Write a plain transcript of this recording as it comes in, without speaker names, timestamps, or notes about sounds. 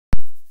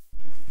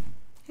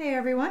Hey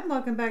everyone,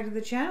 welcome back to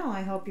the channel.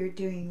 I hope you're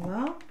doing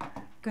well.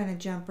 Gonna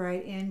jump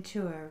right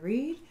into a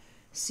read,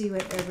 see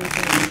what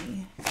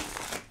everybody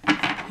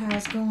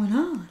has going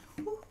on.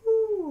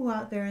 Woohoo,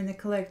 out there in the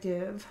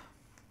collective.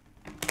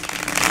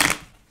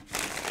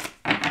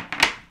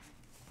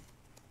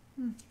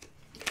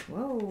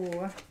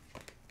 Whoa.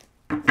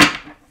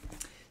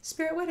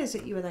 Spirit, what is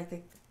it you would like the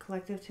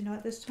collective to know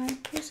at this time?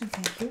 Please and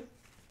thank you.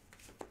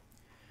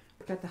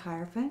 We've got the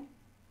Hierophant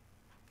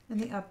and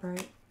the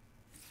Upright.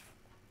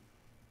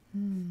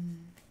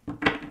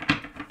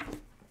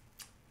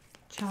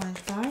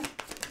 Challenged by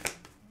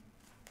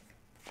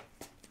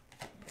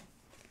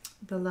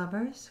the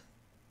Lovers.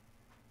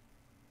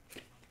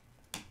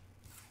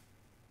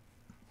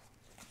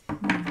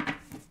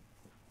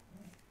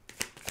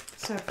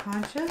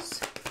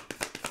 Subconscious.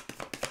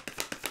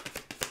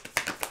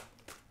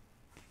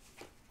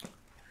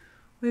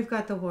 We've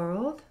got the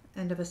World,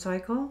 end of a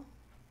cycle.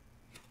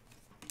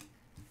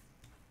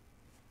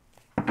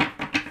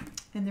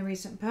 In the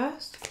recent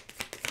past.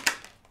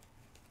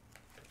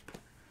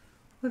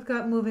 We've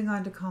got moving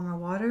on to calmer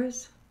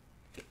waters.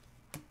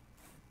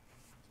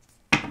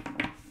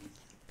 A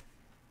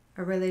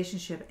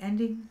relationship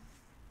ending.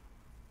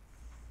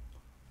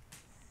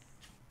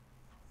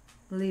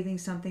 Leaving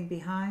something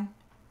behind.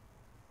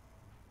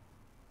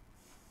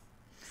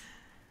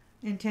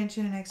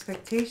 Intention and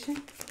expectation.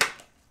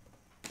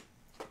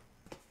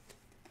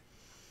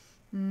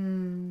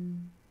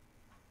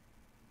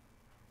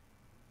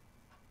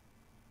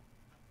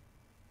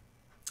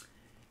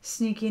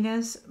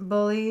 Sneakiness,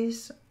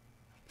 bullies.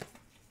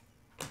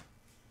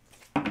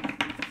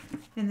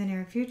 In the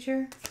near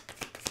future.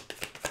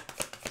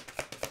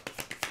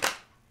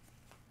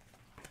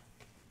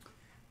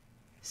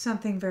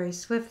 Something very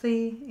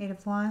swiftly, 8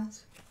 of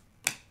Wands.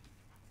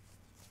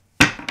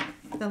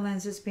 The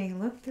lens is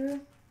being looked through.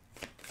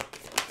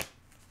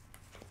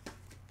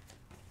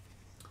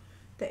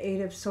 The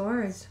 8 of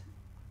Swords.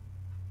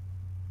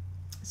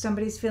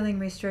 Somebody's feeling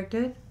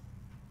restricted.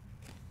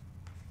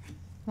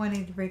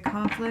 Wanting to break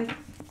conflict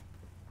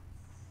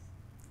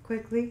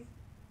quickly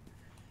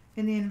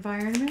in the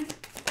environment.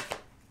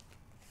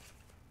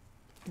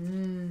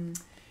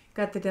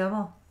 Got the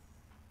Devil.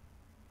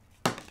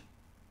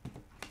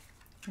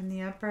 And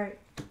the Upright.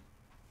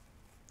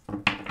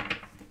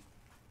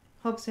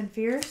 Hopes and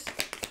fears.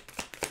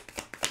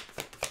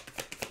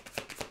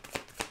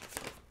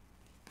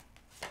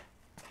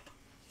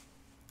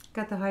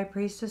 Got the High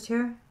Priestess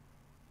here.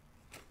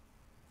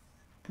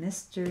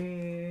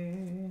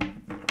 Mystery.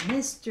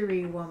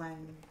 Mystery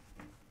woman.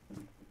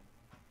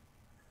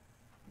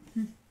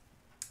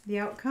 The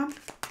outcome.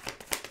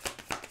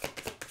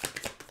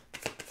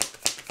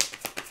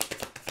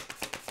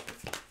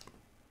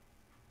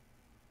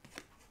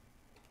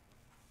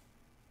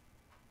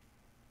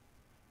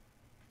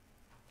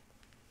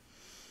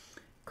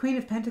 Queen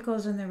of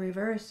Pentacles in the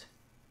reverse.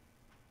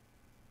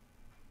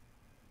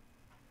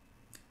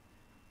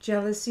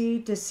 Jealousy,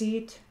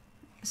 deceit,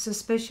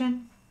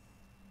 suspicion.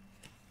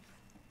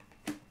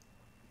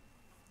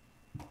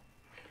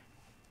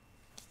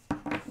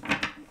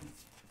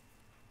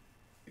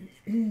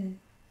 And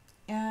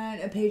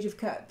a Page of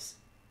Cups.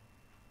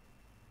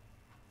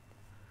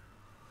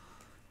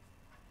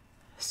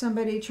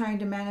 Somebody trying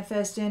to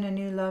manifest in a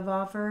new love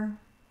offer,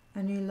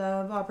 a new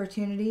love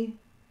opportunity.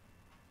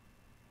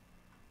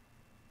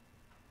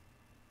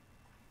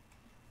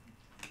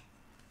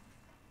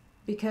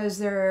 Because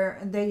they're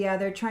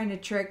trying to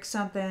trick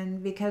something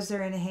because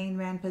they're in a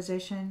hangman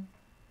position.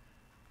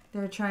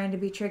 They're trying to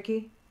be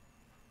tricky.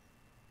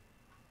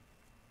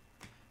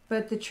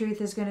 But the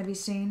truth is going to be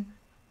seen.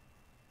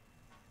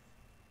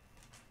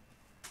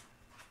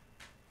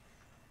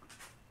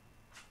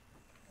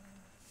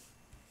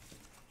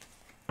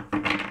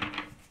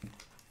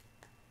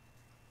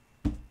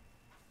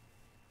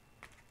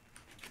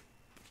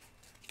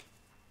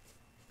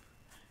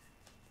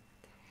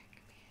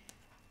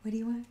 What do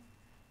you want?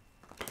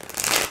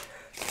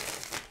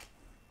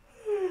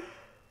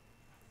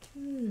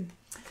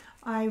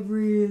 I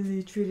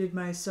really treated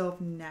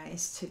myself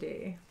nice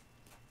today.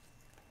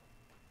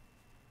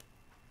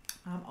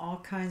 I'm all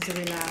kinds of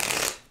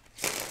relaxed.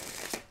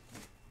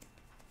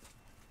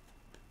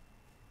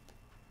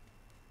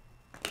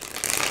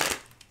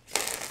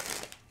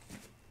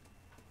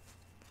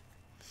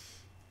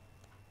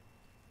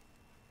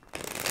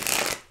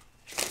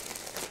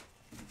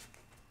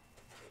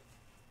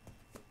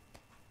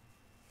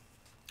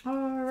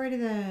 Alrighty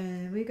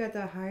then, we got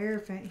the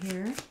Hierophant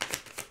here.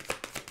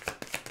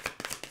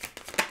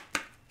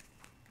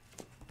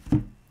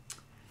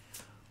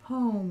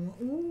 Home.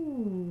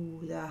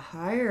 Ooh, the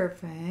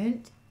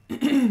Hierophant.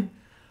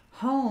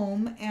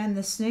 Home and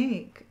the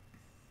Snake.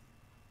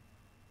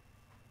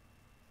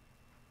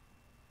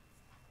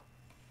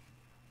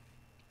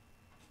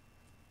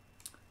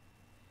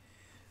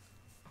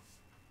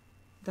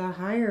 The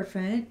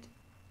Hierophant.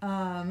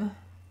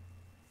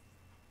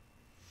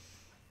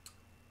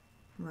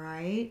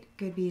 Right?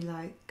 Could be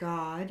like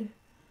God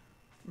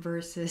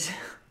versus...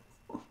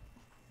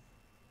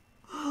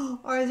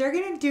 Or they're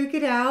going to duke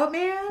it out,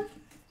 man?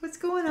 What's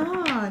going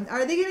on?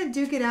 Are they going to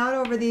duke it out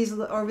over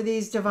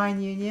these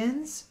divine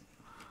unions?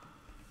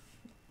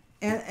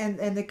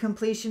 And the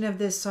completion of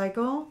this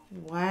cycle?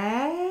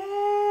 Wow!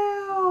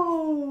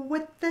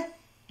 What the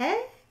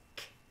heck?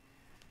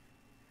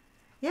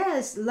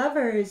 Yes,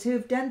 lovers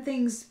who've done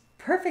things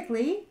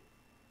perfectly.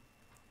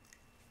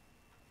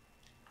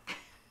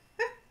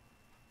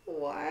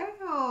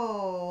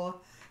 Wow!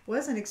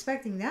 Wasn't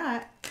expecting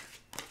that.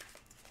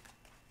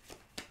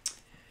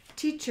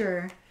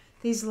 Teacher.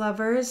 These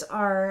lovers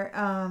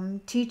are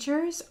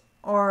teachers,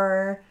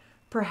 or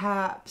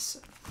perhaps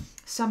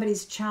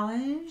somebody's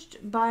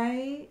challenged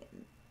by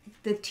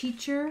the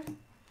teacher.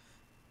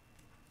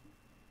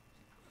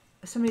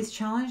 Somebody's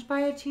challenged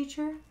by a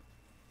teacher.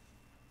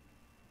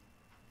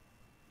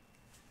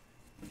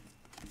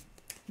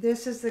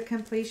 This is the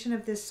completion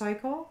of this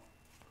cycle.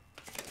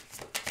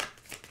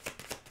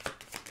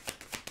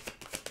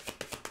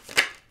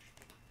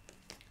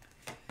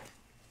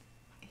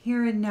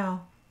 Here and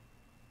now.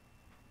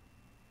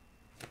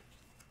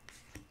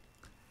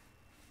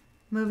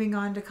 Moving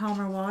on to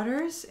calmer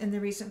waters in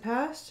the recent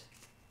past.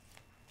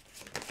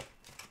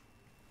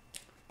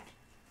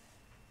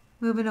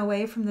 Moving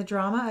away from the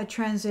drama, a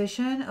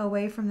transition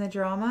away from the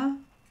drama.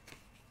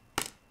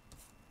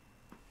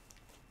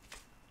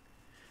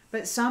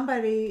 But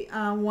somebody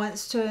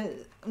wants to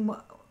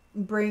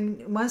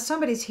once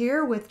somebody's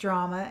here with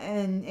drama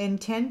and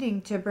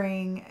intending to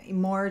bring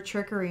more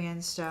trickery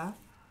and stuff.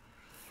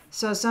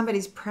 So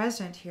somebody's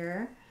present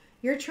here.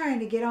 You're trying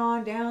to get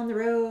on down the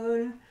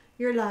road.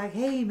 You're like,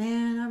 hey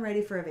man, I'm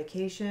ready for a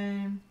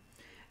vacation.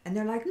 And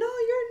they're like, no,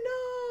 you're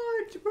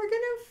not. We're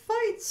going to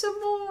fight some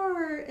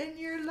more. And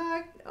you're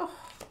like, oh.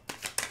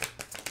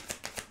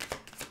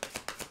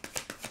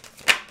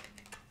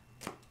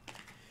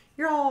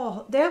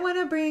 They want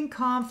to bring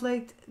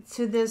conflict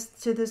to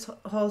this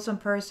wholesome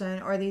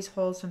person or these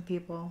wholesome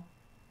people.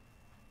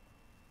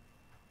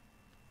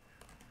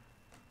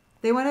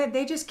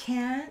 They just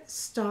can't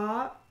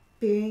stop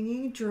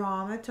bringing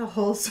drama to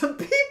wholesome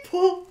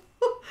people.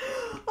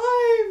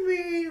 I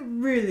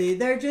mean, really,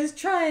 they're just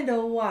trying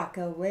to walk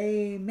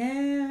away,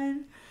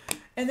 man.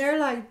 And they're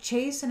like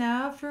chasing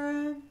after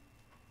him.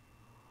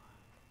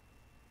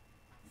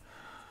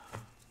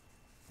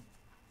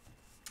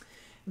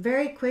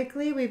 Very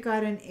quickly, we've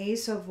got an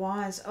Ace of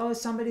Wands. Oh,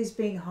 somebody's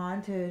being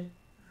haunted.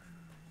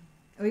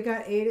 We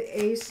got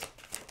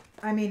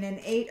an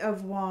 8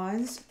 of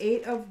Wands.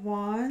 8 of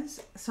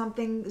Wands.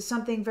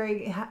 Something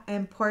very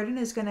important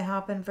is going to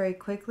happen very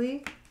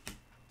quickly.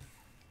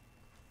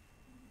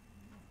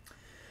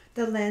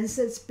 The lens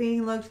that's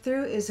being looked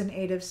through is an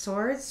 8 of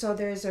Swords, so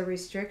there's a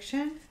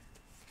restriction.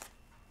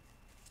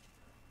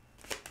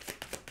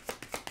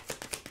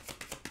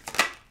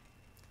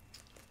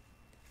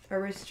 A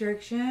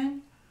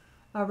restriction,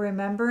 a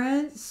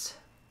remembrance.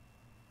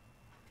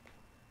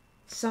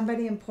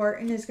 Somebody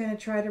important is going to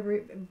try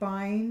to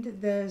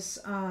bind this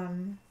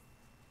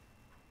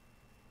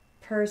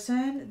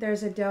person.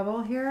 There's a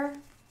devil here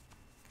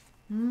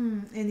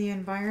in the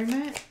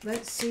environment.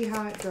 Let's see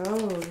how it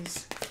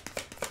goes.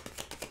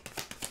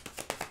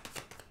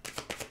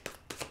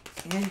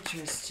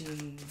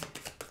 Interesting.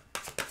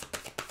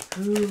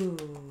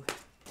 Ooh.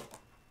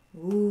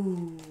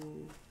 Ooh.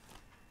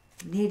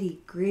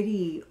 Nitty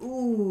gritty.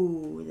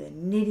 Ooh, the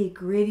nitty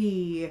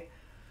gritty.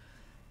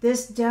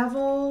 This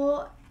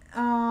devil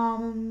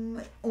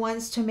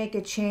wants to make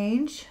a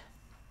change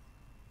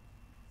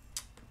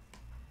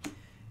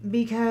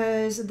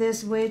because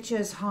this witch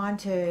is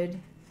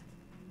haunted.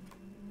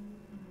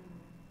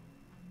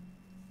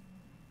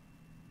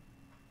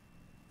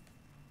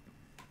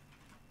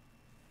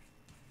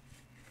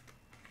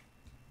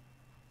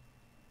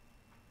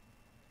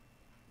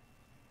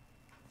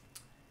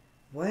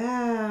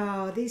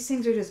 Wow, these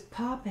things are just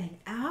popping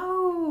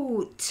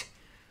out.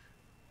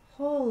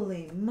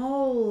 Holy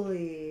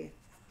moly.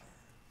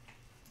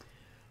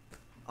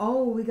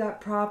 Oh, we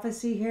got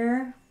prophecy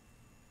here.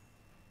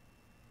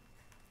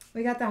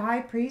 We got the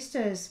High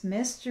Priestess,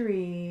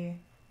 mystery,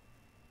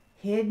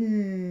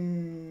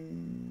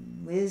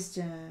 hidden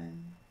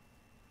wisdom,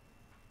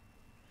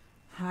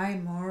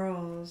 high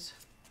morals.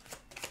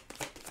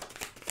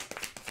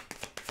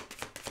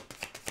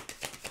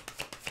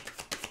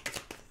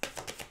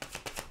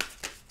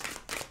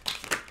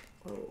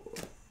 Whoa.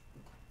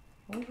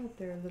 Hold up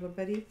there, little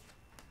buddy.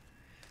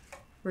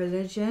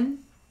 Religion.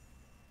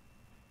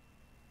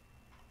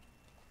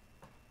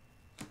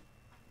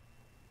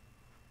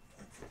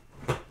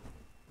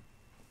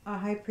 A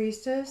High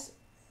Priestess.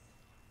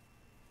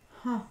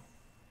 Huh.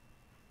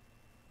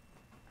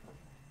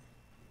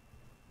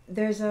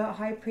 There's a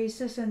High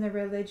Priestess in the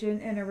religion,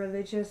 in a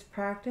religious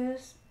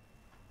practice.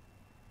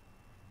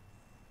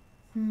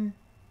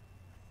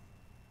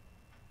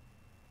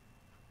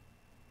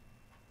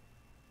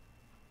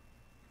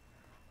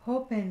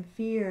 Hope and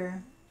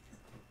fear.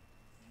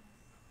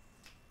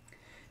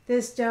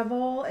 This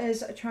devil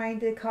is trying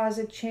to cause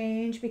a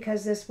change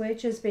because this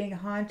witch is being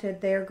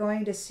haunted. They're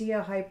going to see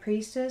a High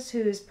Priestess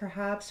who is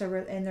perhaps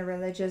in the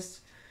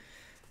religious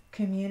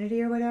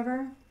community or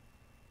whatever.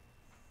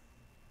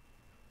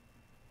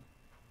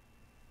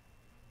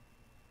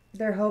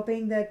 they're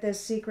hoping that this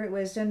secret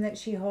wisdom that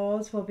she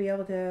holds will be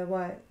able to,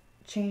 what,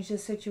 change the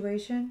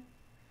situation?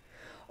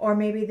 Or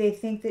maybe they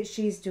think that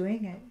she's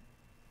doing it.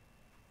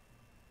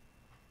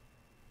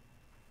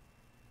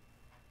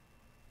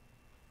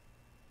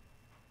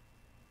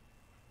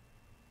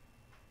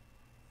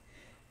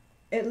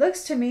 It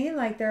looks to me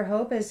like their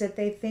hope is that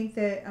they think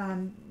that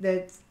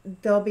that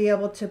they'll be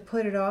able to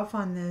put it off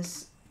on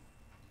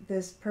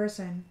this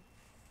person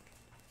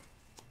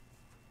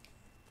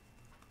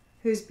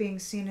who's being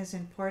seen as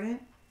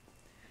important.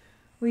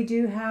 We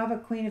do have a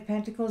Queen of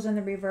Pentacles in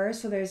the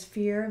reverse, so there's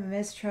fear,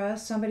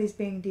 mistrust, somebody's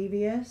being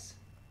devious.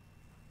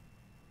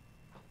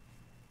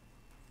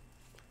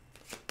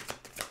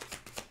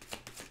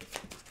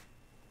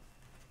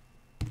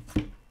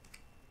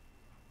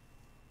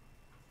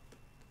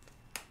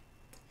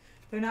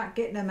 They're not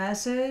getting a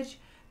message.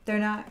 They're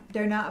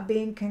not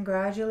being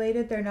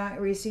congratulated. They're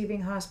not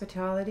receiving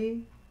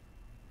hospitality.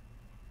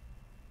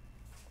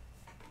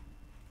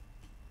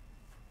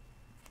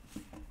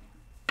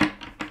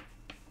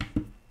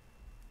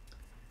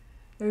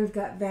 We've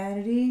got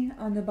vanity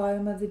on the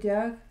bottom of the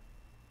deck.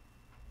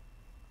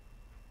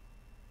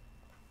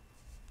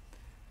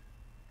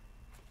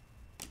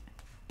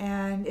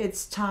 And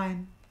it's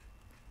time.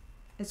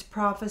 It's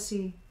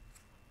prophecy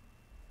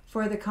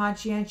for the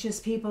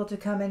conscientious people to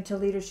come into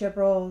leadership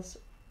roles.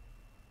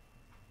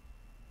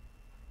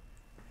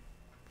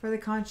 For the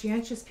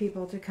conscientious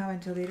people to come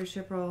into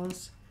leadership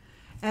roles.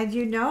 And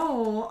you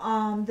know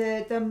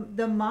that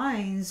the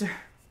minds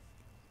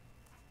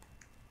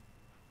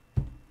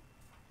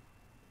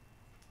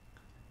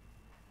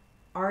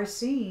are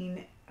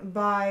seen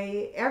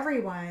by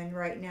everyone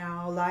right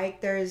now.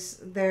 Like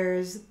there's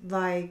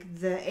like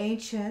the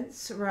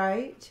ancients,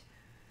 right?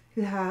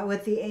 Who have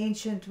with the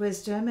ancient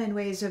wisdom and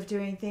ways of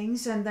doing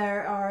things, and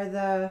there are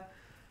the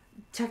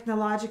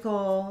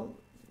technological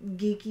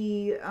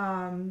geeky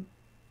I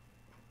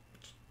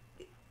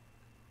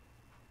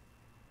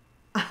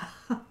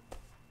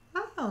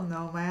don't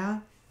know,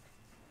 man.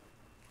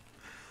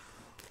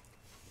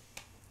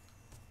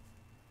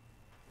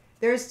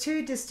 There's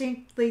two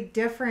distinctly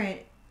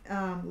different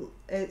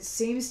it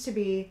seems to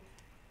be,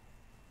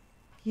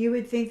 you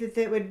would think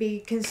that would be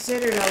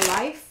considered a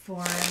life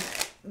form,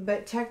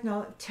 but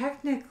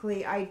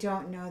technically I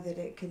don't know that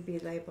it could be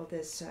labeled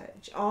as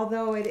such.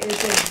 Although it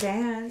is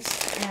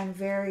advanced and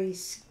very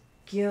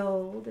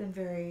skilled and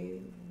very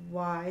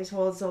wise,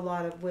 holds a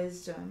lot of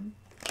wisdom.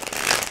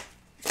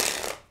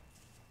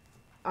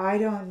 I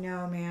don't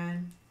know,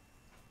 man.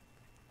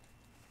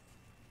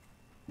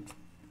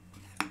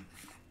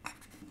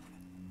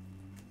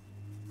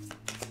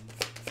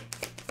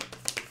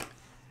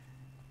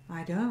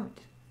 I don't.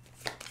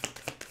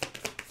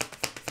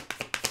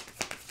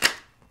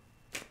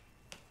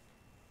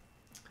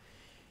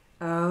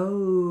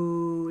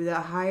 Oh, the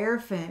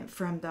Hierophant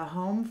from the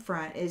home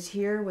front is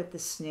here with the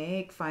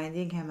snake,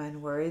 finding him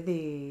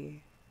unworthy.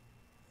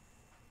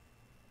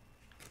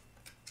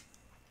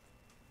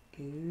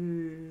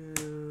 Ooh.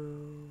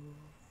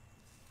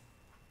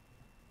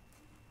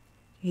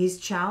 He's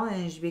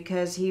challenged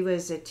because he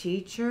was a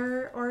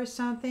teacher or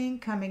something,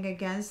 coming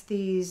against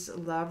these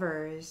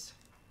lovers.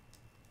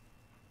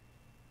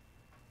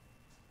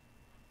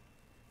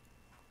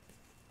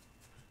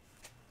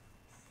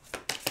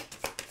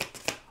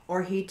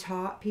 Or he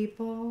taught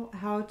people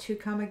how to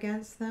come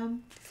against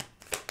them.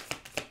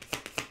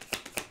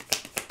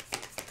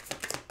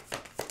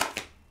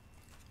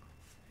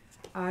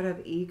 Out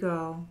of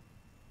ego.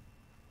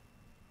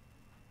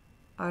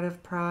 Out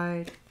of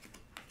pride.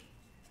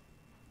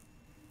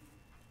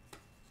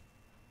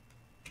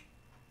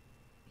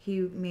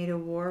 He made a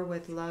war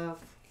with love.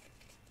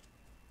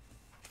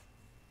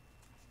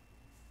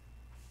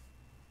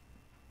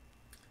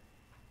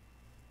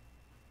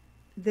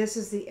 This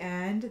is the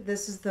end.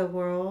 This is the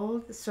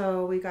world.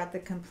 So we got the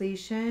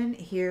completion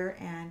here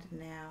and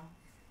now.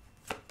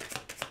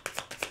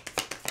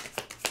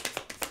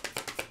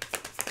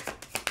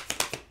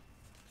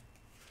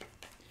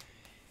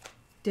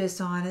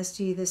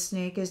 Dishonesty. The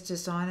snake is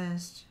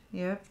dishonest.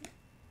 Yep.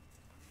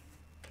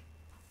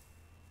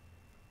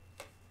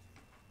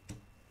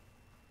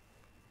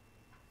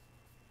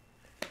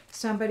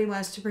 Somebody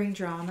wants to bring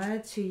drama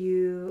to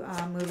you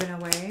moving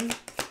away,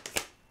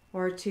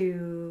 or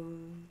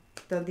to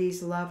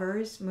these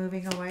lovers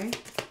moving away.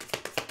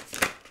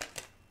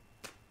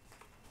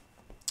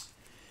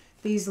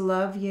 These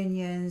love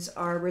unions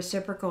are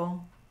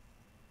reciprocal,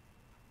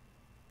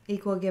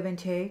 equal give and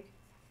take.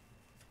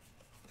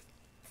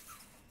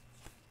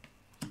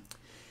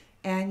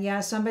 And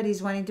yeah,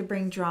 somebody's wanting to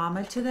bring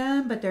drama to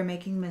them, but they're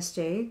making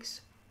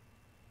mistakes.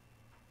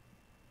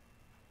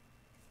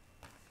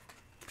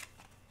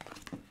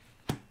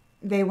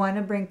 They want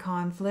to bring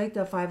conflict,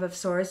 the Five of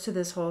Swords, to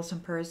this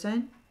wholesome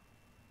person.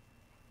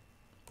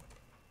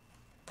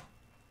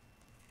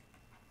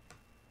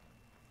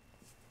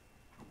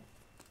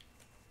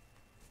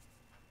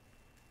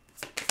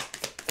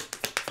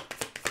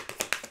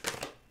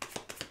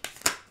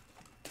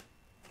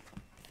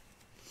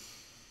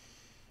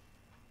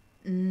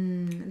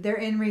 They're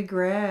in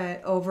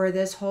regret over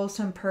this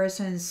wholesome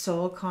person's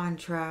soul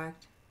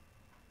contract.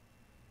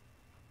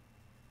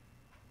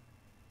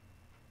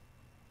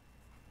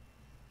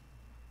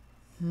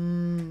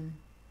 A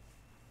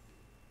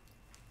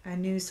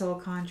new soul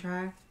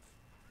contract.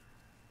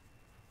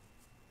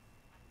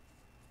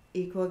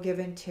 Equal give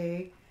and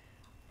take.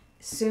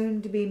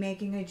 Soon to be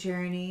making a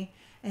journey.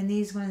 And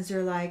these ones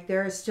are like,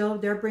 they're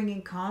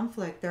bringing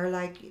conflict. They're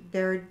like,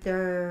 they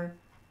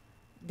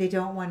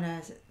don't want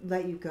to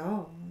let you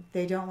go.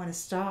 They don't want to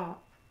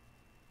stop.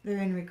 They're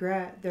in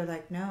regret. They're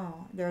like,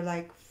 no.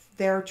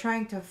 They're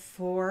trying to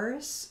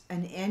force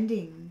an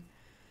ending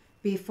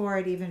before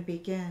it even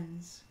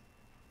begins.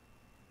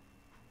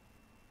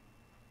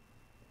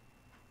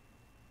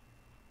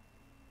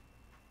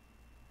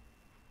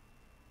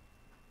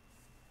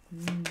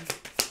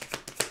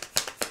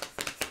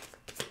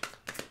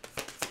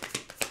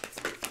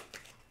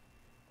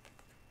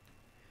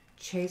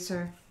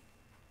 Chaser.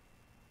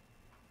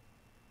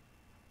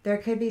 There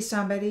could be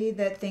somebody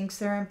that thinks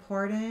they're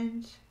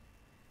important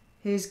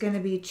who's going to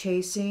be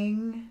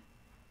chasing.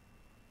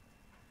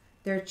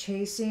 They're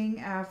chasing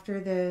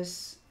after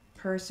this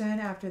person,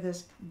 after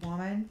this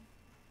woman.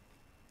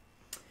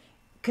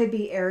 Could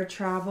be air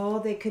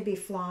travel. They could be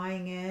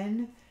flying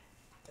in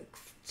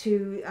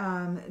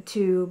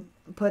to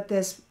put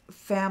this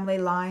family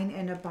line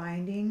in a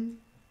binding.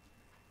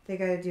 They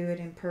got to do it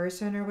in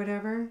person or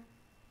whatever.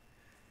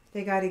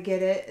 They got to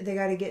get it. They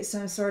got to get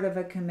some sort of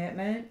a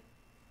commitment.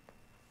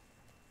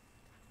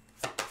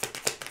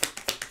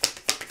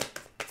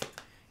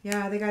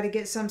 Yeah, they got to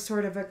get some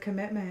sort of a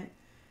commitment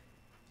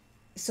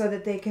so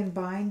that they can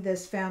bind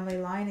this family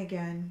line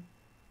again.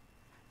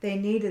 They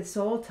need a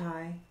soul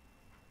tie,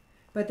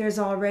 but there's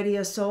already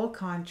a soul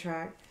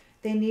contract.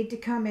 They need to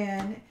come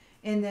in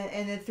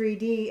the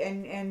 3D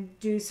and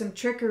do some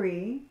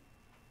trickery,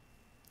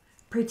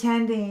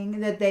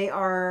 pretending that they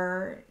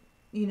are,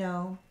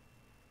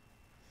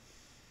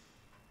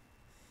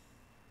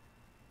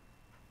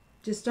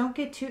 just don't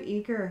get too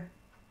eager.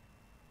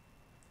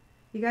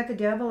 You got the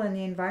devil in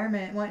the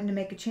environment wanting to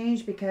make a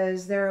change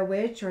because they're a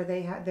witch, or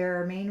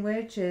their main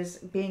witch is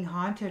being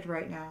haunted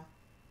right now.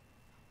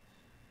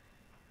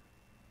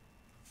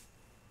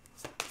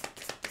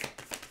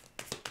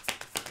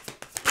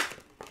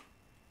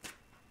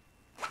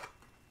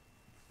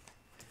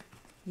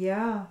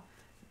 Yeah.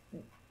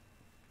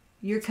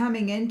 You're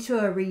coming into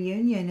a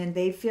reunion and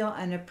they feel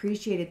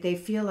unappreciated. They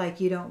feel like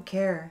you don't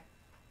care.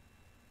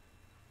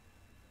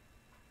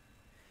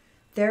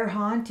 They're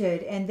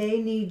haunted and they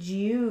need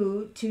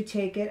you to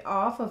take it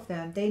off of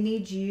them. They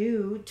need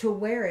you to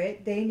wear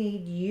it. They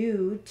need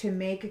you to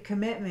make a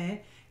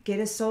commitment, get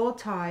a soul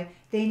tie.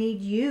 They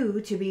need you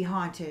to be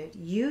haunted.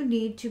 You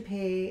need to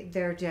pay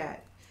their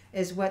debt,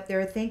 is what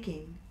they're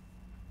thinking.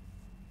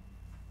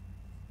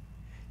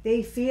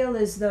 They feel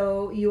as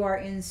though you are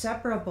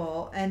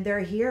inseparable and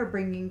they're here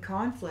bringing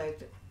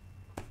conflict.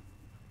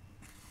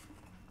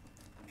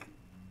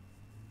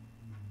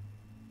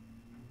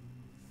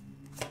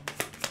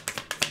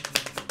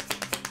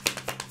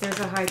 There's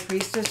a high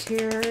priestess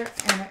here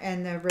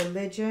and the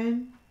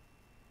religion.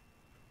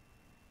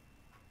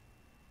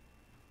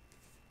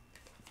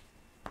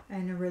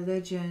 And a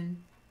religion.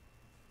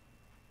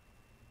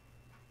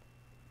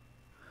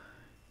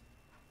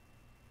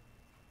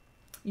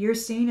 You're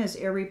seen as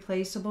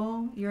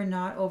irreplaceable. You're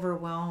not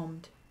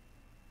overwhelmed.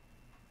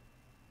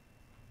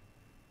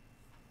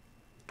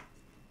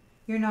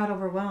 You're not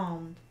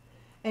overwhelmed.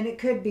 And it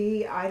could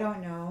be, I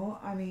don't know.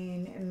 I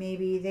mean,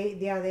 maybe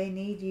they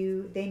need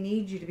you. They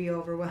need you to be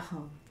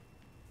overwhelmed.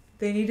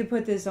 They need to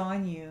put this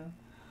on you.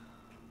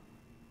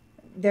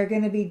 They're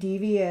going to be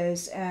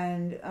devious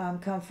and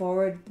come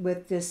forward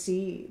with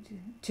deceit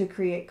to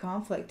create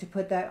conflict, to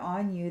put that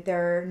on you.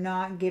 They're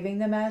not giving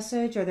the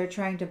message, or they're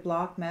trying to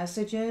block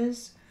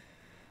messages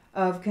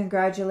of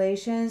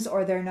congratulations,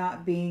 or they're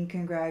not being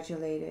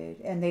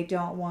congratulated and they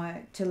don't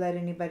want to let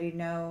anybody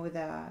know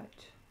that.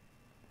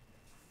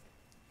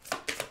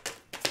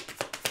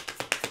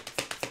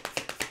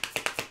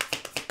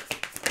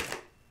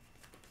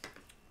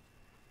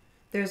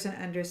 There's an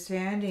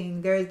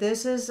understanding.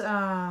 This is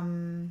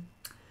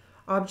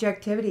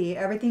objectivity.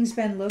 Everything's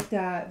been looked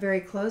at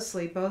very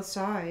closely, both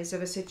sides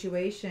of a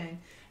situation,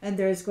 and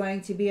there's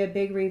going to be a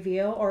big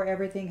reveal, or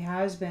everything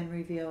has been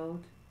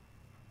revealed.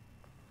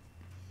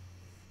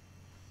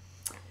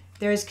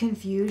 There's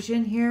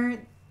confusion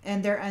here,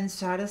 and they're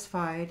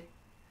unsatisfied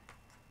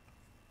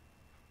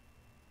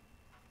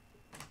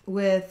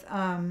with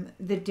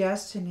the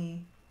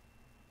destiny.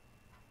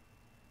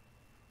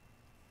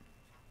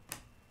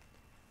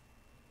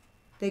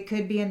 They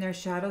could be in their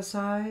shadow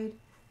side,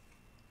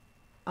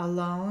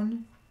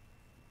 alone,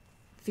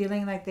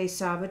 feeling like they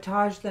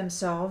sabotage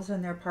themselves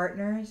and their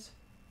partners.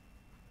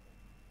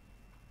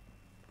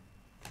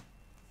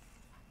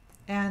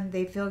 And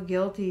they feel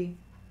guilty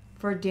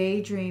for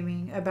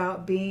daydreaming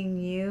about being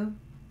you,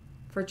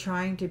 for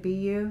trying to be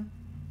you.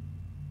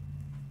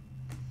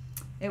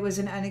 It was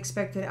an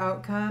unexpected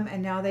outcome,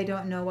 and now they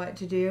don't know what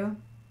to do.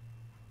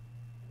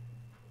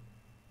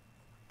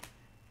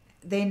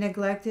 They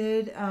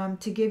neglected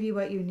to give you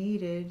what you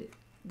needed.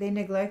 They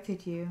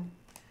neglected you.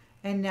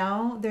 And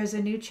now there's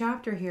a new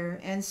chapter here,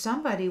 and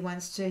somebody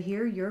wants to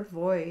hear your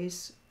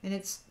voice, and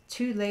it's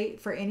too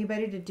late for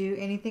anybody to do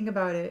anything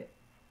about it.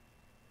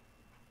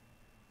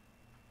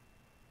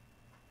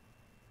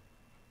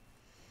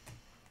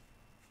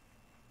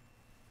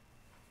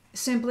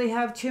 Simply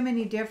have too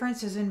many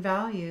differences in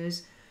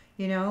values.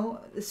 You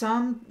know,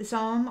 some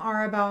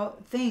are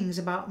about things,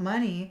 about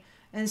money,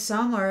 and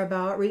some are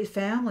about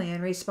family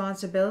and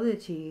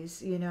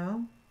responsibilities, you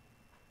know.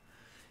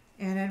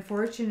 And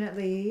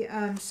unfortunately,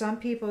 some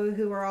people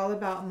who are all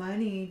about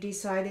money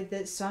decided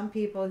that some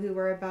people who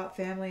were about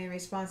family and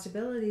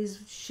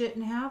responsibilities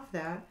shouldn't have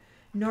that,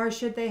 nor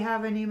should they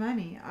have any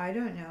money. I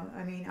don't know.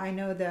 I mean, I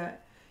know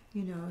that,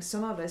 you know,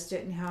 some of us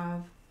didn't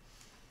have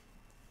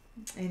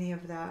any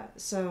of that.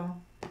 So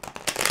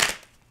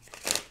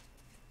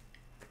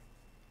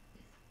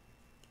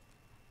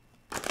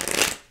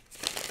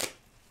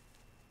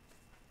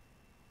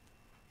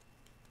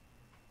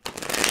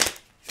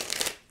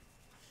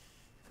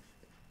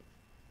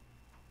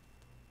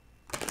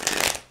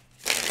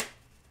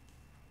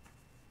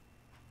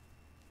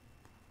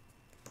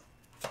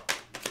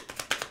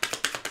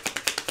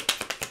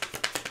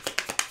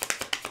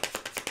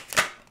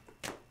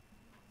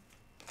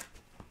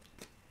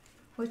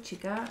what you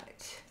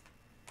got?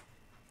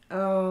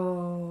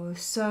 Oh,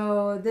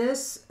 so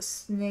this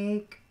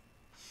snake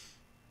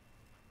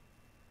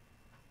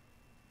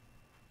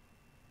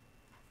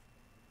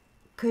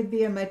could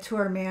be a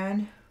mature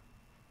man.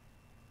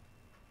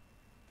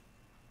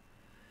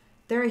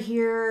 They're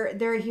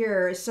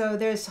here. So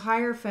there's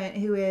Hierophant,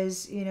 who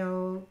is, you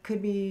know,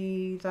 could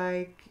be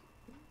like,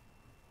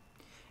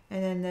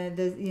 and then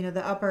the you know,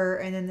 the upper,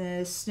 and then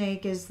the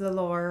snake is the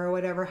lower, or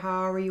whatever,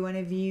 however you want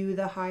to view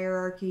the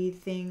hierarchy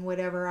thing,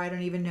 whatever. I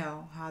don't even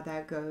know how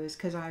that goes,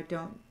 because I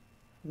don't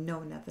know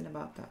nothing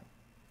about that.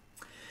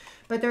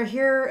 But they're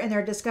here and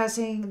they're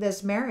discussing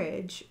this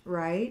marriage,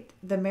 right?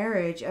 The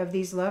marriage of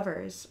these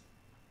lovers.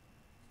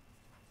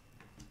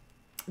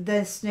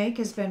 The snake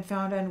has been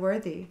found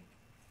unworthy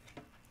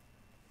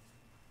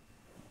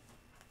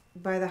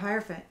by the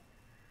Hierophant.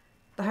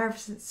 The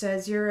Hierophant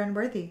says, you're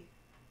unworthy.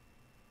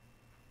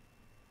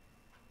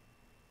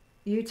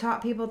 You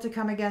taught people to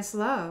come against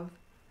love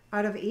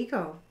out of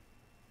ego.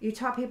 You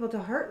taught people to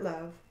hurt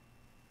love.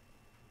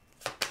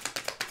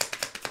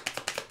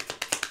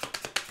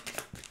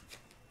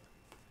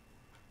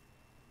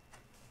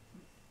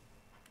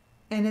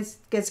 And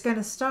it's going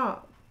to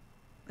stop.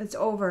 It's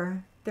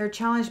over. They're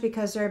challenged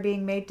because they're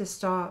being made to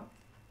stop.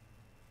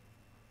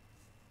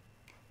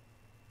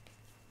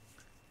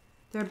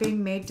 They're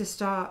being made to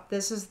stop.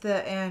 This is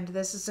the end.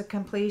 This is the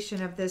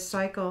completion of this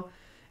cycle.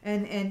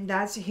 And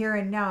that's here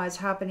and now. It's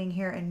happening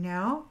here and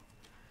now.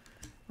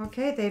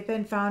 Okay, they've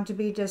been found to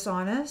be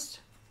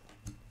dishonest.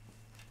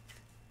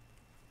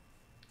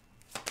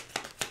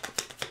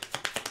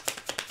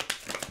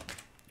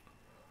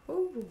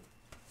 Ooh.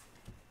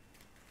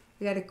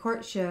 We got a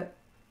courtship.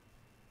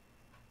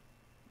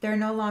 They're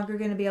no longer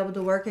going to be able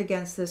to work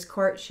against this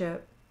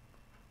courtship.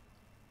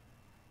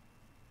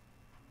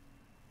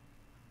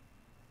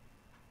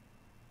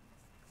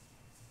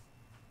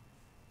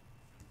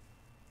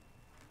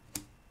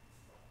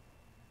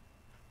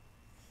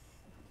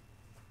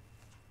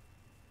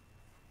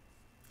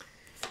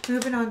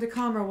 Moving on to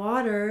calmer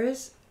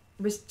waters,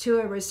 to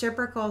a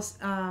reciprocal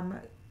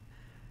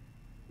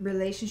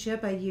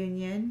relationship, a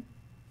union.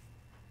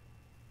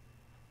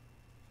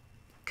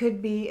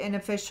 Could be an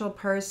official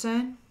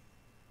person.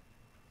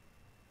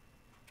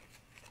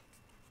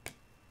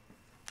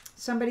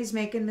 Somebody's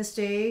making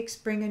mistakes,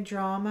 bringing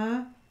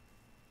drama.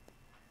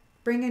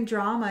 Bringing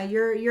drama.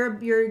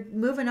 You're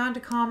moving on to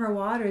calmer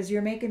waters.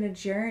 You're making a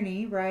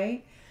journey,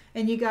 right?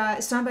 And you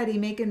got somebody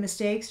making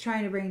mistakes,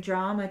 trying to bring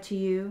drama to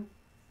you.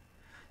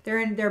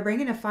 They're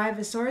bringing a Five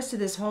of Swords to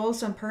this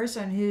wholesome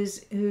person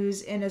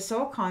who's in a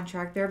soul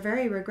contract. They're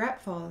very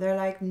regretful. They're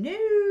like, no,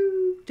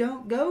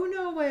 don't go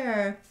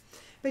nowhere.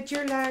 But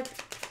you're like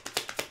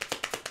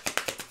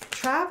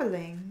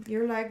traveling.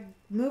 You're like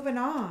moving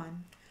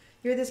on.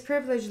 You're this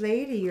privileged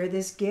lady. You're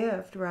this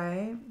gift,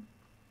 right?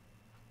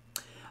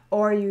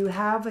 Or you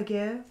have a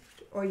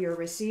gift, or you're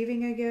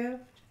receiving a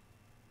gift.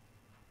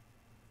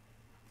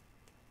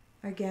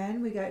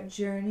 Again, we got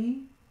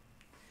journey.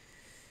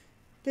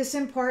 This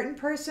important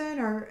person,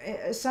 or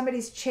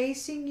somebody's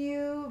chasing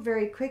you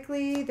very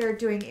quickly. They're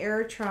doing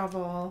air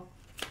travel.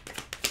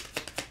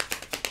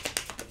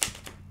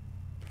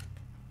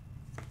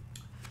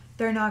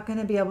 They're not going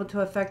to be able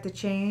to affect the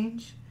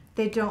change.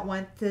 They don't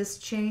want this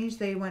change.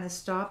 They want to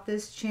stop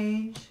this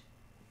change.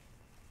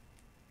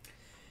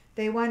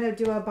 They want to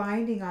do a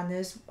binding on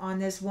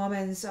this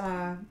woman's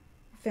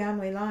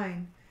family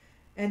line.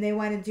 And they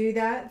want to do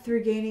that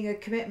through gaining a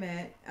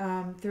commitment,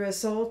 through a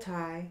soul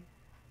tie.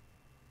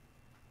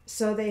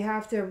 So they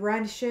have to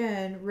rush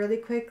in really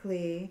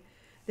quickly.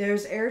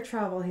 There's air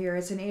travel here.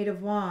 It's an Eight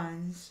of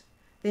Wands.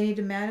 They need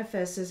to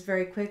manifest this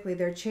very quickly.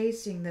 They're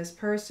chasing this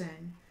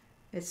person.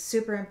 It's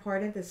super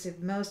important. That's the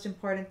most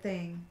important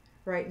thing,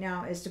 right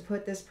now is to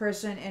put this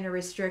person in a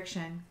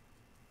restriction.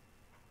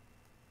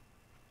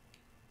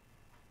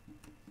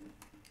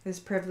 This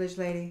privileged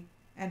lady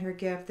and her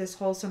gift, this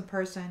wholesome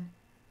person.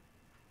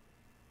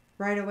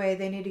 Right away,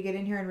 they need to get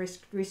in here and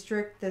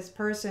restrict this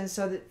person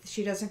so that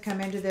she doesn't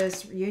come into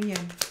this union.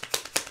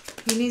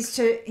 He needs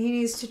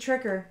to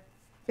trick her,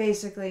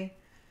 basically,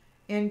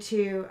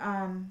 into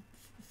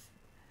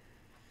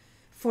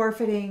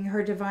forfeiting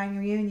her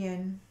divine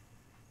union.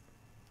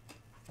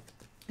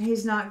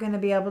 He's not going to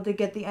be able to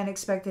get the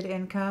unexpected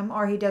income,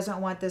 or he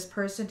doesn't want this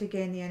person to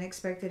gain the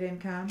unexpected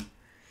income.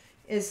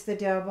 It's the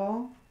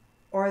devil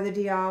or the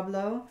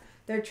Diablo.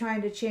 They're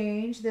trying to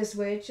change. This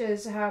witch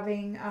is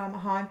having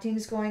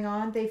hauntings going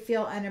on. They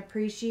feel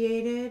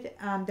unappreciated.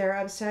 They're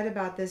upset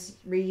about this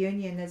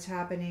reunion that's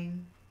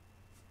happening.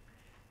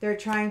 They're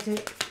trying to,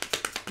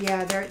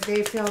 yeah,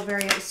 they feel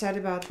very upset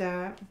about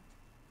that.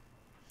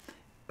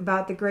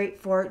 About the great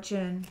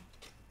fortune.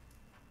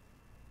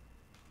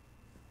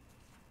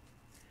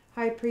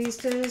 High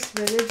Priestess,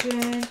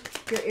 religion,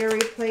 you're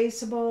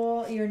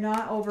irreplaceable, you're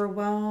not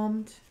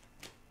overwhelmed.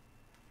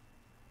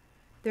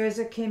 There's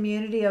a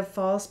community of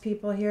false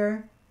people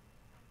here.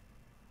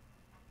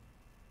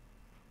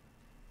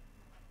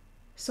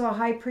 So a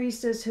high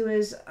priestess who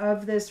is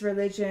of this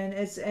religion,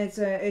 it's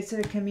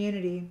a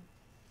community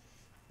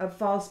of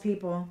false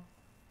people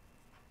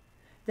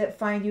that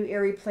find you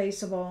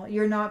irreplaceable.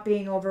 You're not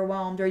being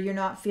overwhelmed, or you're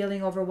not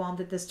feeling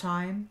overwhelmed at this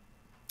time.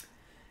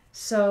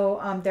 So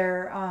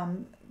they're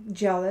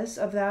jealous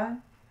of that,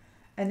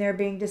 and they're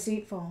being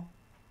deceitful.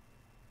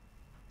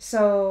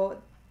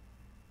 So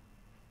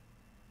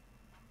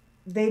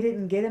they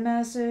didn't get a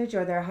message,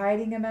 or they're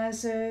hiding a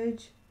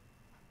message.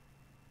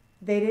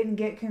 They didn't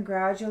get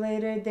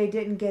congratulated. They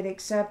didn't get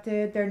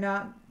accepted. They're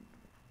not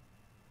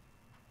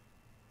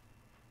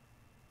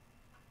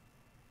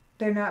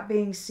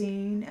being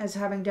seen as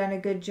having done a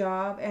good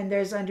job. And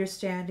there's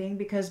understanding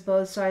because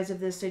both sides of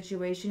this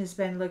situation has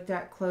been looked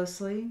at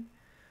closely.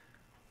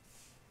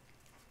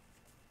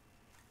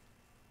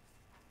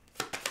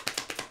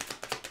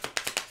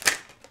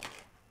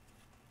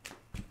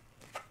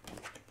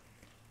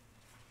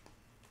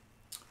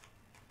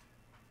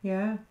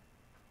 Yeah.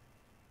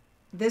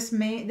 This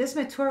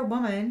mature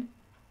woman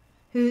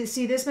who,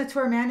 see, this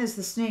mature man is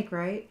the snake,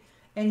 right?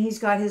 And he's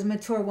got his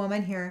mature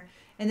woman here.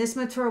 And this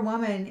mature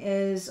woman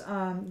is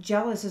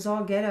jealous as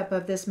all get up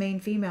of this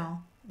main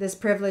female, this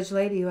privileged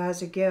lady who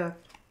has a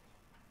gift.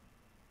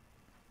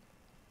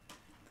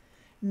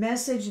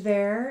 Message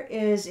there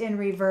is in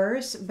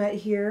reverse, but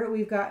here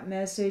we've got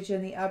message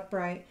in the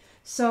upright.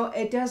 So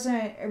it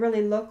doesn't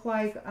really look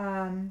like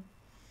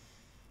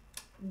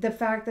the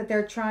fact that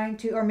they're trying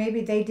to, or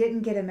maybe they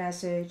didn't get a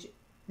message.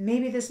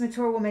 Maybe this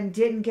mature woman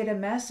didn't get a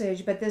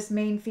message, but this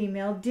main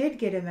female did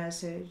get a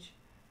message.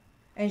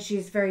 And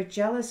she's very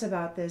jealous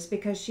about this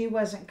because she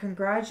wasn't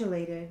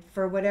congratulated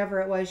for whatever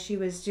it was she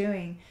was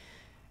doing.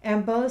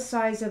 And both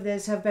sides of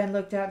this have been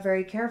looked at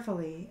very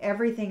carefully.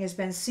 Everything has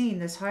been seen.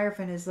 This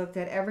Hierophant has looked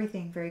at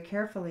everything very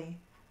carefully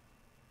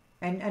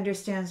and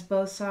understands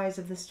both sides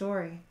of the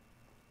story.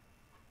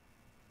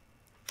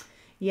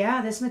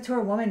 Yeah, this mature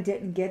woman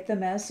didn't get the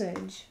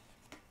message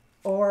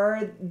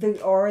or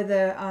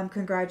the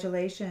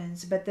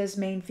congratulations, but this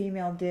main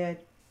female did.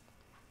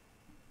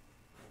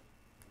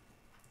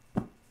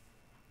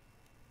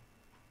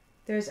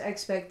 There's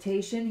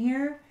expectation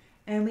here,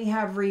 and we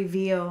have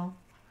reveal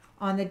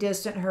on the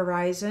distant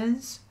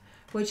horizons,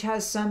 which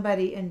has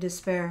somebody in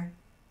despair.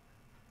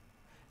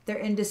 They're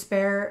in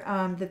despair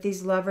that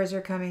these lovers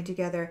are coming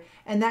together,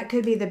 and that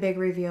could be the big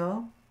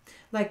reveal.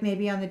 Like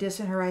maybe on the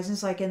distant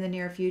horizons, like in the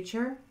near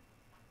future.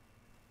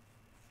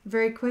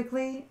 Very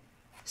quickly,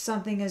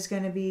 something is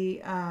going to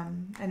be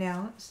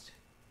announced.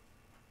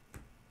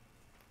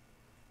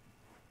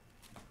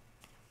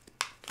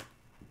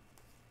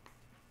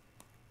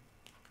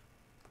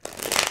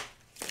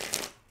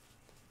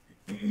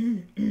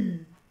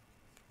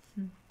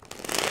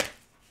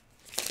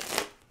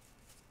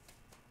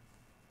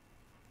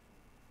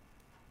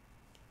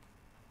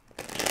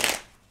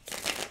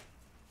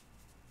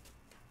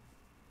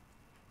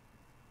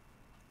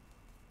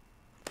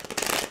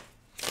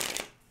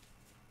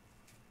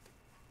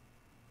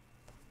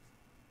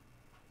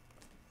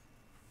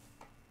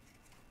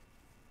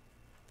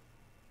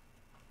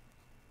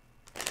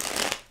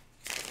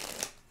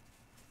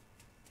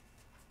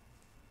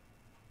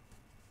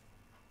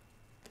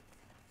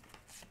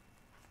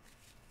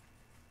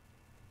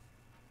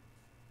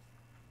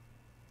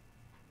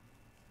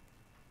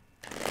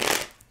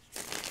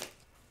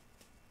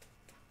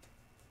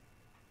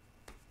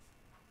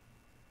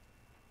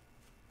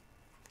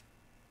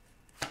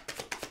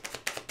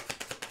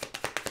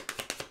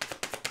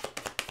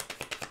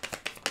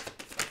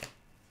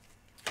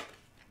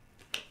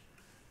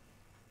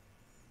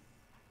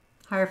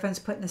 Hierophant's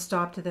putting a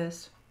stop to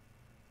this.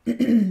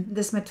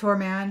 This mature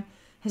man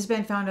has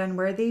been found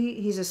unworthy.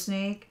 He's a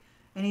snake,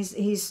 and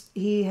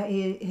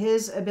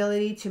his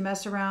ability to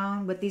mess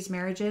around with these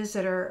marriages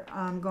that are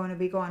going to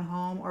be going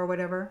home or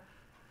whatever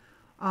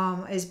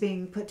is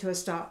being put to a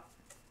stop.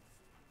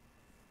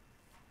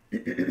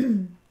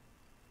 And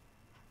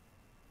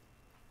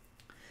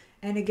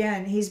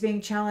again, he's being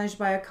challenged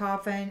by a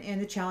coffin in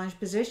the challenged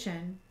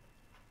position.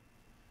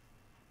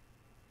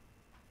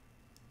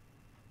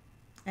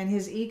 And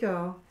his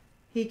ego,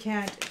 he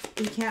can't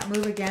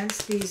move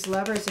against these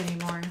lovers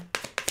anymore.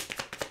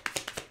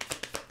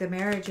 The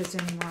marriages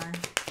anymore.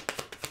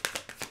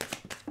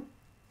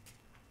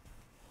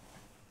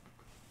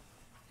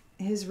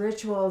 His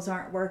rituals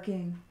aren't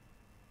working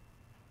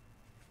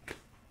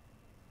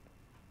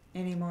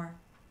anymore.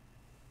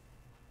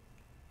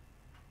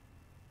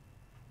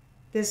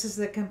 This is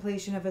the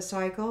completion of a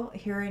cycle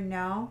here and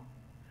now.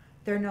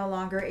 They're no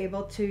longer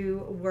able to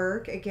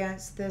work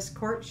against this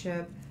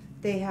courtship.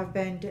 They have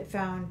been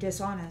found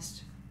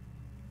dishonest.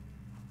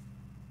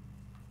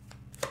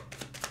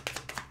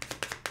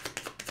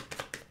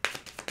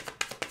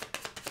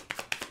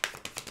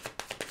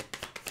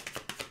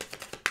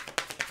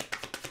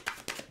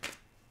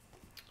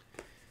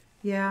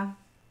 Yeah,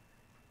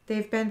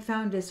 they've been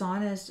found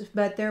dishonest,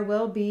 but there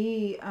will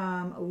be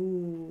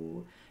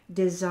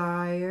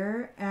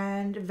desire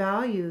and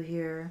value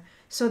here.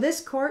 So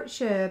this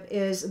courtship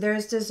is,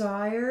 there's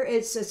desire.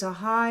 It's a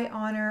high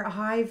honor, a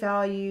high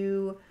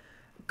value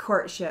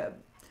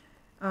courtship.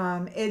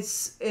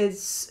 It's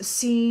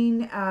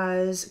seen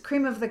as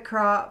cream of the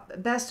crop,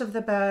 best of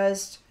the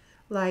best.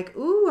 Like,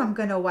 ooh, I'm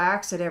gonna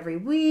wax it every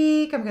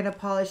week. I'm gonna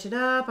polish it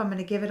up. I'm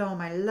gonna give it all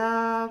my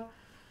love.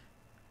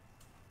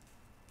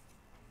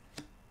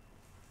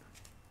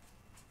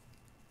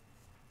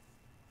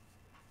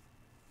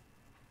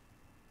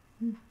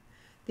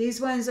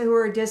 These ones who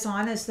are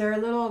dishonest, they're a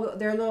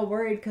little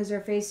worried because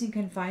they're facing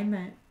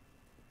confinement.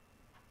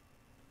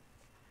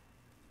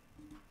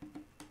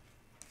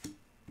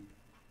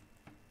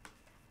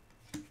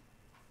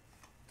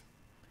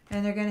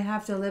 And they're going to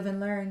have to live and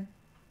learn.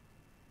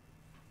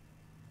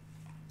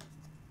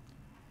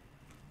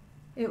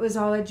 It was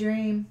all a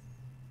dream.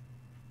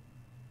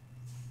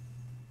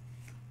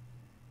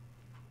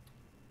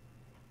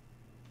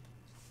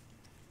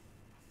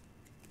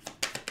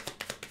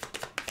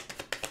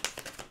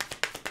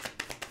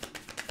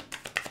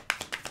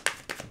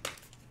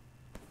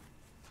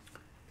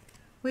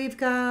 We've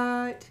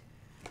got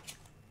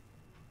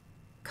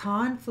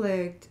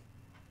conflict.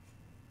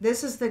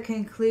 This is the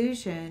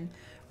conclusion,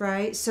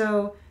 right?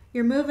 So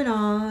you're moving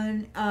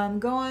on,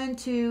 going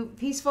to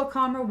peaceful,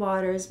 calmer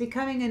waters,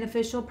 becoming an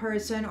official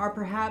person, or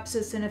perhaps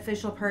it's an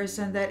official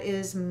person that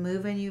is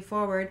moving you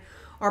forward,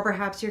 or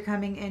perhaps you're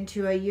coming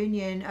into a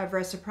union of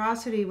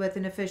reciprocity with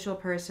an official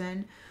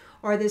person,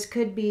 or this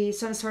could be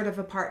some sort of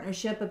a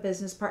partnership, a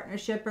business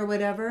partnership or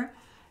whatever.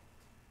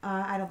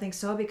 I don't think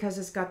so because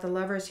it's got the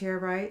lovers here,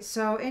 right?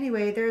 So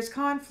anyway, there's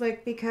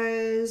conflict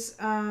because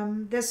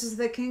this is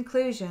the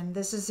conclusion.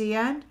 This is the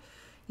end.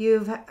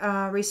 You've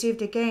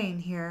received a gain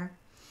here.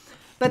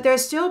 But they're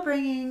still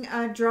bringing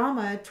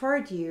drama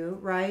toward you,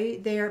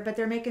 right? But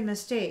they're making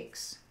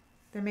mistakes.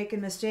 They're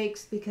making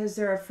mistakes because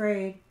they're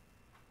afraid.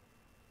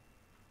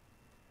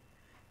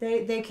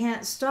 They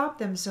can't stop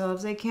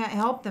themselves. They can't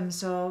help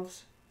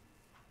themselves.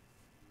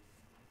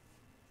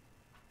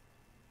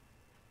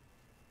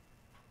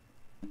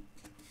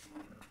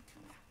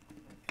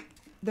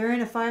 They're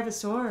in a Five of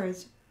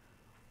Swords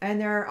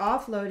and they're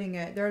offloading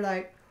it. They're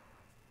like,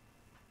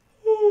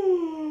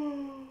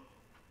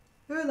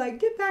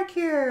 get back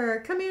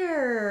here, come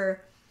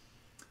here.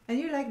 And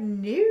you're like,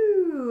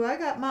 no, I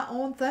got my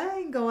own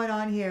thing going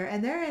on here.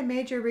 And they're in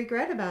major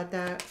regret about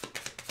that.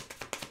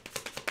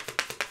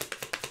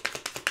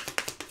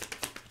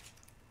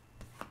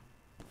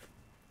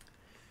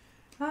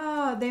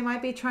 Oh, they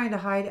might be trying to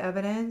hide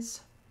evidence.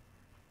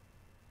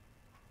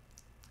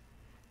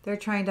 They're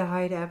trying to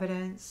hide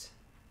evidence.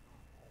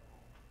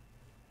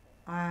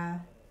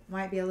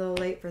 Might be a little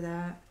late for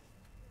that.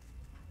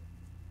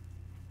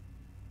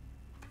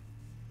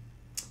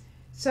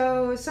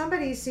 So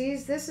somebody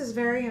sees this is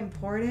very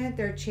important.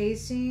 They're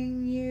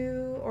chasing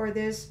you, or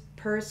this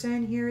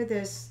person here,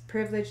 this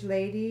privileged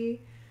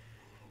lady.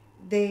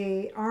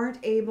 They aren't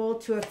able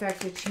to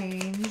affect a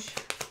change.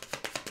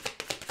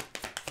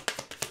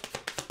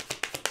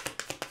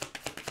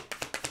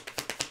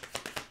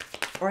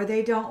 Or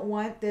they don't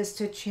want this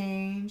to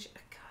change.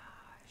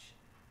 Gosh.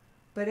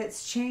 But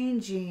it's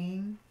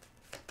changing.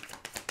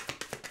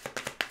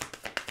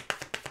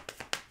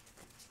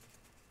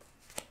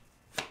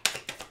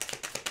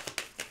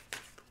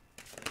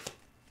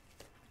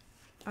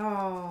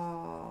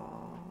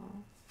 Oh.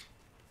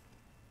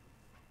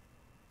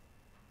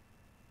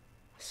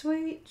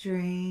 Sweet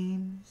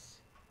dreams.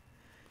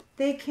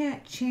 They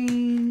can't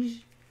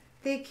change.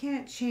 They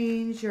can't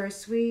change your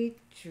sweet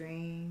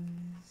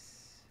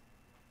dreams.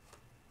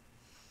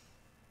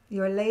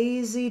 Your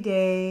lazy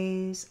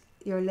days.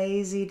 Your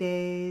lazy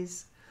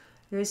days.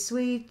 Your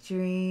sweet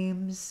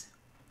dreams.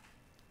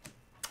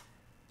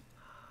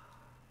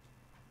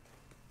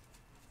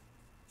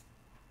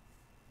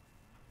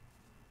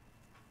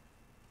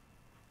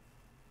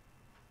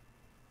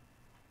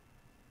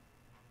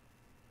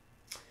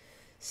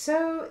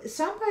 So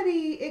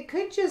somebody, it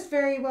could just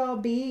very well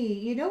be,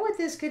 you know what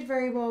this could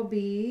very well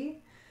be?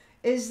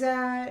 is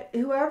that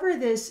whoever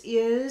this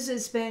is,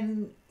 it's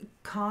been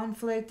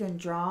conflict and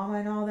drama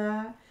and all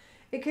that.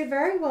 It could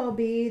very well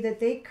be that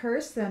they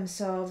cursed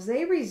themselves.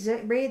 They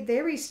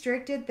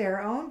restricted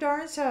their own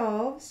darn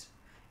selves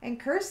and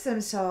cursed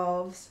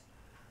themselves.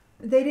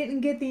 They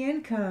didn't get the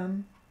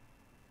income.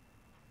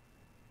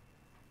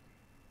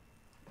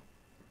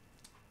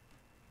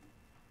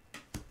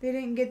 They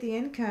didn't get the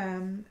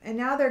income. And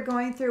now they're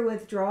going through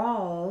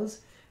withdrawals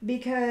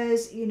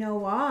because, you know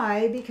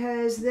why?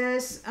 Because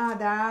this,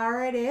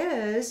 there it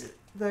is.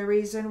 The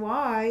reason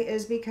why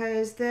is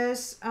because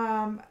this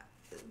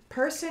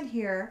person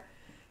here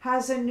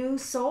has a new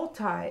soul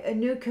tie, a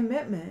new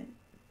commitment.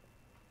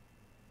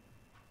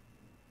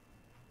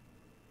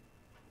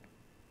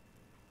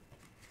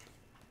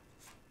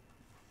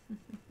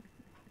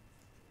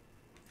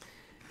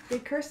 They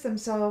curse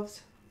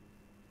themselves.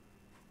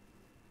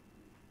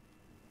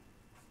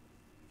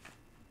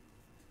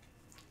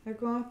 They're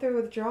going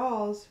through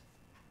withdrawals.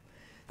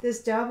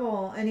 This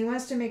devil, and he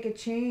wants to make a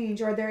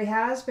change, or there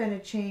has been a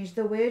change.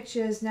 The witch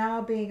is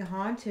now being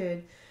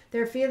haunted.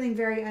 They're feeling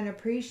very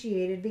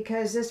unappreciated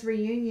because this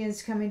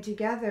reunion's coming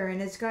together,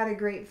 and it's got a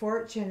great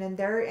fortune, and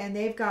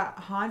they've got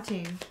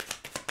haunting.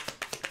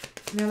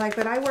 And they're like,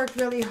 but I worked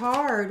really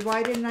hard.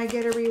 Why didn't I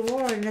get a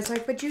reward? And it's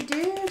like, but you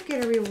did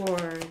get a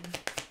reward.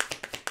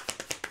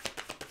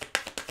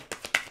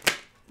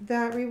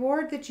 That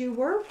reward that you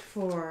worked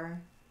for.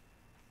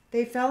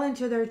 They fell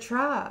into their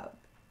trap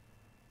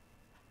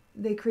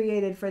they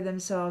created for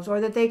themselves,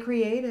 or that they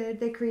created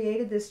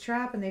this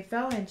trap and they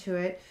fell into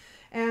it.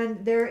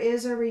 And there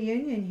is a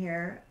reunion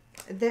here,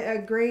 a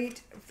great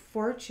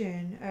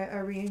fortune,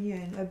 a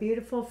reunion, a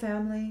beautiful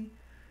family,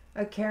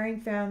 a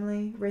caring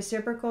family,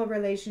 reciprocal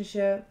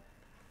relationship.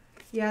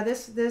 Yeah,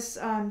 this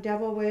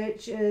devil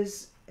witch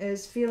is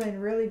feeling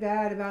really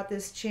bad about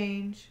this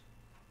change.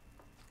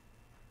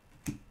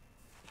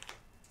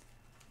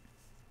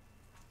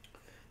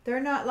 They're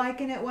not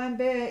liking it one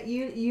bit.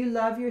 You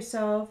love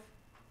yourself.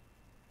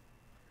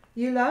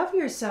 You love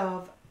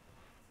yourself.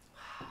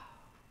 Wow.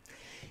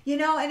 You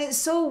know, and it's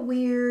so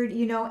weird,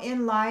 you know,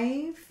 in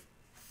life,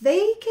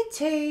 they can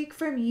take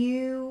from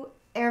you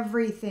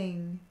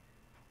everything.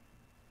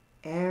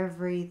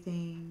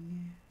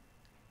 Everything.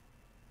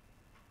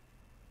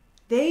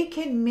 They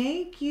can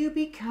make you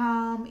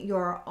become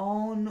your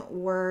own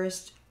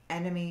worst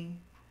enemy.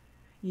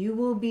 You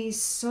will be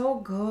so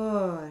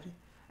good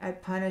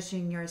at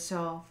punishing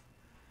yourself.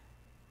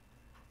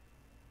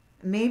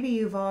 Maybe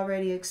you've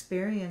already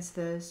experienced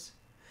this.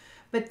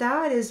 But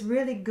that is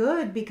really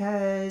good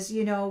because,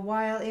 you know,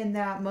 while in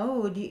that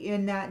mode,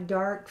 in that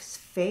dark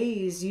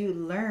phase, you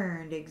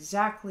learned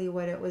exactly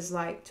what it was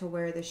like to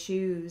wear the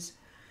shoes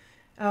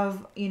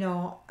of, you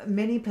know,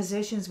 many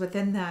positions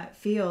within that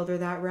field or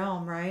that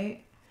realm,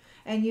 right?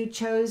 And you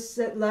chose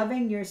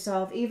loving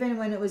yourself even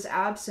when it was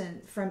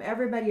absent from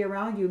everybody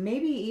around you,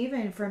 maybe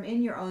even from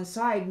in your own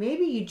side.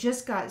 Maybe you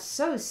just got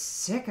so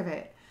sick of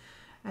it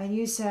and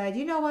you said,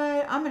 you know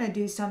what, I'm going to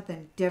do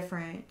something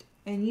different.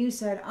 And you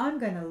said, I'm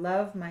going to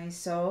love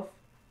myself.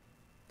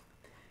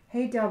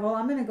 Hey, devil,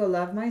 I'm going to go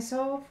love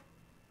myself.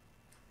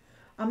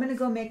 I'm going to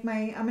go make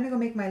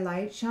my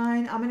light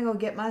shine. I'm going to go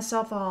get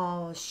myself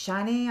all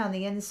shiny on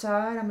the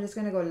inside. I'm just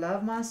going to go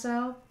love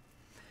myself.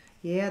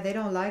 Yeah, they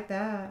don't like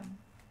that.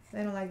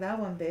 They don't like that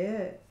one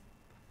bit.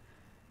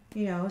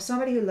 You know,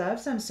 somebody who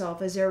loves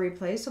themselves is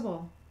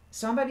irreplaceable.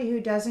 Somebody who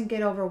doesn't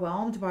get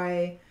overwhelmed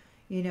by,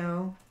 you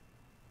know,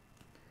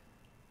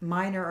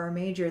 minor or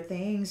major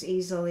things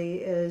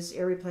easily is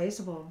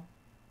irreplaceable.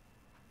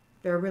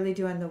 They're really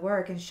doing the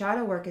work. And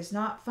shadow work is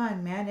not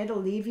fun, man. It'll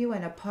leave you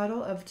in a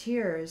puddle of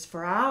tears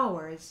for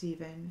hours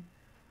even.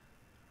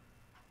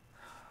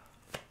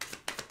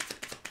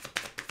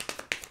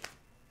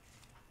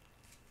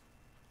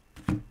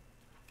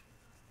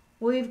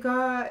 We've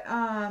got,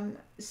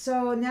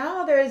 so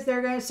now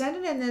they're going to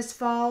send in this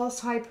false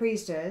high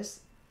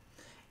priestess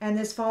and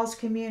this false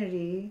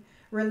community,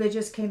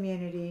 religious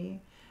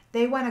community.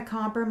 They want to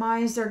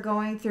compromise. They're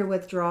going through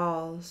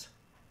withdrawals.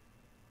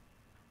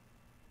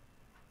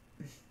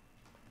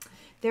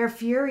 They're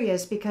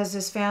furious because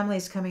this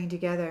family's coming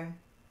together.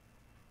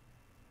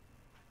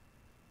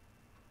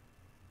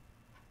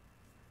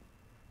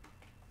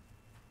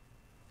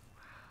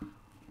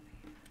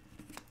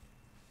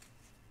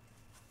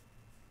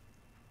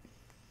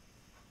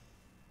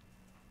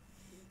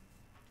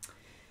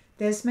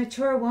 This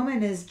mature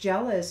woman is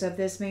jealous of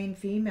this main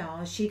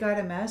female. She got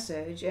a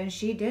message and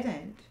she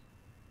didn't.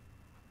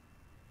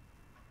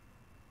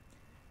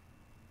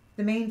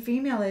 The main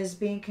female is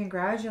being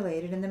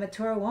congratulated and the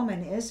mature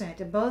woman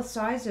isn't. Both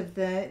sides of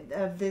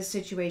this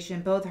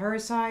situation, both her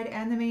side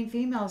and the main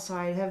female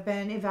side, have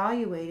been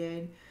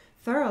evaluated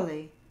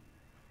thoroughly.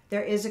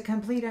 There is a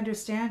complete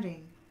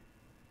understanding.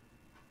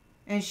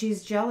 And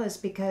she's jealous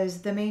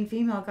because the main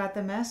female got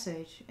the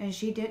message and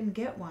she didn't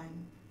get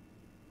one.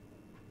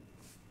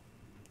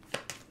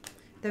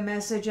 The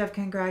message of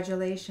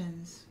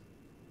congratulations.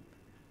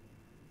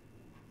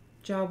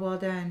 Job well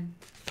done.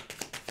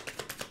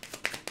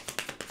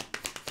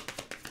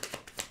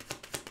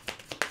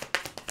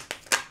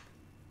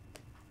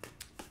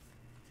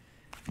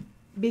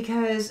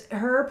 because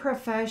her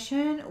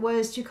profession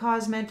was to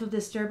cause mental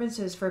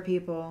disturbances for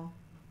people.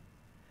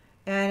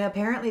 And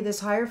apparently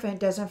this Hierophant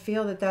doesn't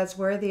feel that that's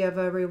worthy of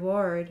a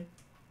reward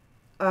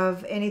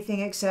of anything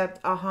except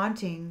a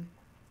haunting.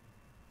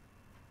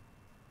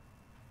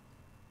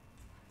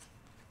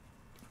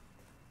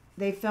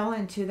 They fell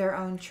into their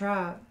own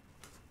trap.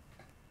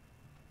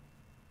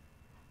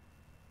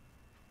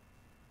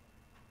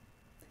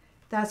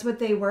 That's what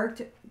they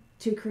worked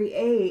to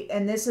create,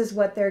 and this is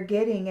what they're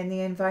getting in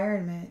the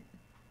environment.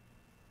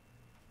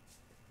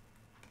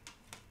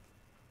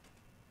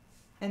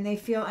 And they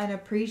feel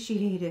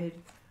unappreciated.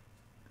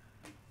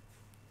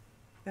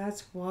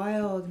 That's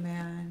wild,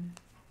 man.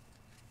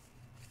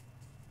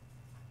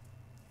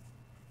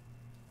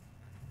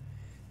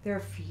 They're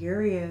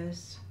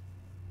furious.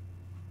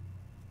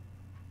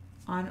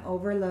 On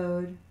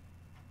overload.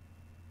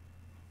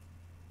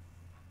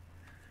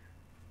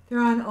 They're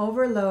on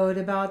overload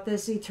about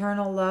this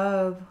eternal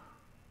love.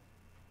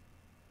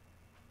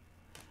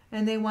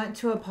 And they want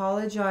to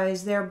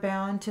apologize. They're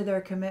bound to their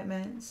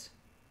commitments.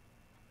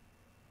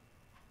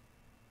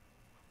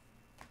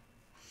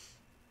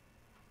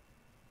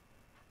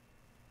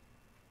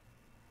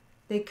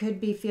 They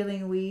could be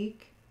feeling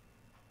weak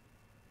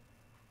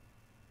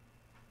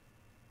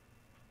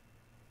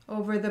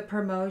over the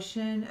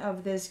promotion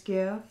of this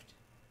gift.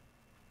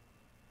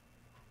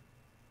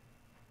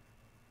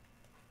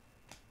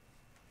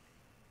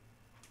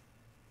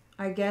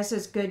 I guess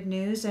it's good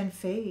news and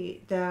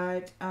fate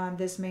that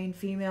this main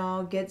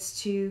female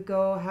gets to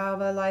go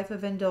have a life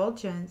of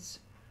indulgence.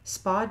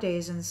 Spa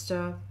days and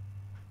stuff.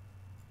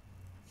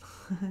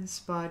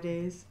 Spa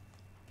days.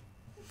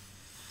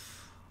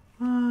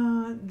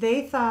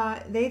 They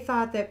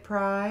thought that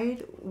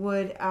pride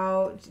would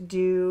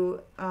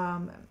outdo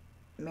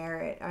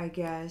merit, I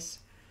guess.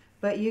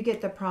 But you get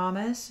the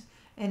promise,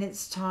 and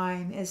it's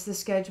time. It's the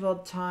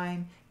scheduled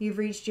time. You've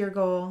reached your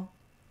goal.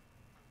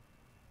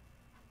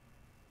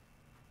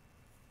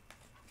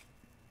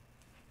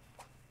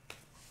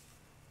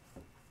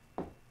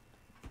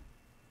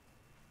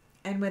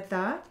 And with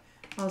that,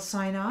 I'll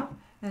sign off,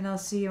 and I'll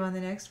see you on the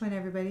next one,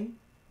 everybody.